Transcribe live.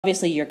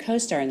Obviously, your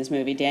co-star in this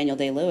movie, Daniel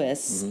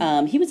Day-Lewis,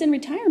 he was in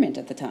retirement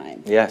at the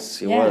time. Yes,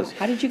 he was.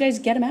 How did you guys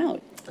get him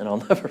out? And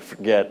I'll never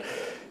forget,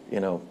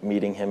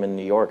 meeting him in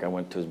New York. I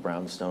went to his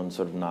brownstone,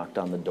 sort of knocked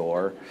on the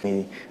door.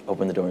 He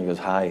opened the door and he goes,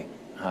 "Hi,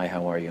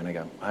 how are you?" And I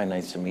go, "Hi,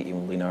 nice to meet you,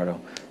 Leonardo."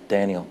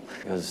 "Daniel."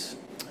 He goes,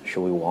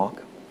 "Shall we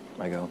walk?"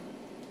 I go,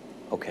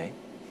 "Okay."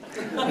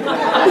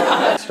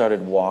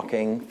 Started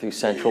walking through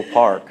Central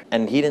Park,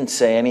 and he didn't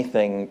say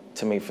anything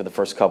to me for the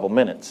first couple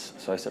minutes.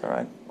 So I said, all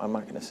right, I'm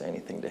not going to say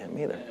anything to him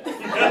either.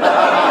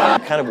 I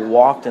kind of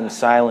walked in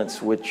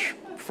silence, which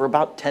for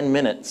about 10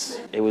 minutes,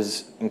 it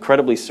was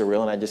incredibly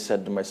surreal, and I just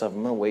said to myself,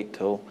 I'm going to wait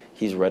till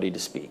he's ready to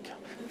speak.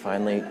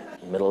 Finally,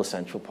 middle of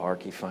Central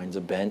Park, he finds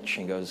a bench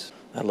and goes,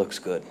 "That looks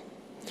good.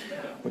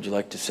 Would you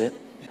like to sit?"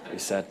 We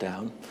sat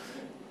down,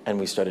 and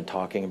we started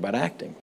talking about acting.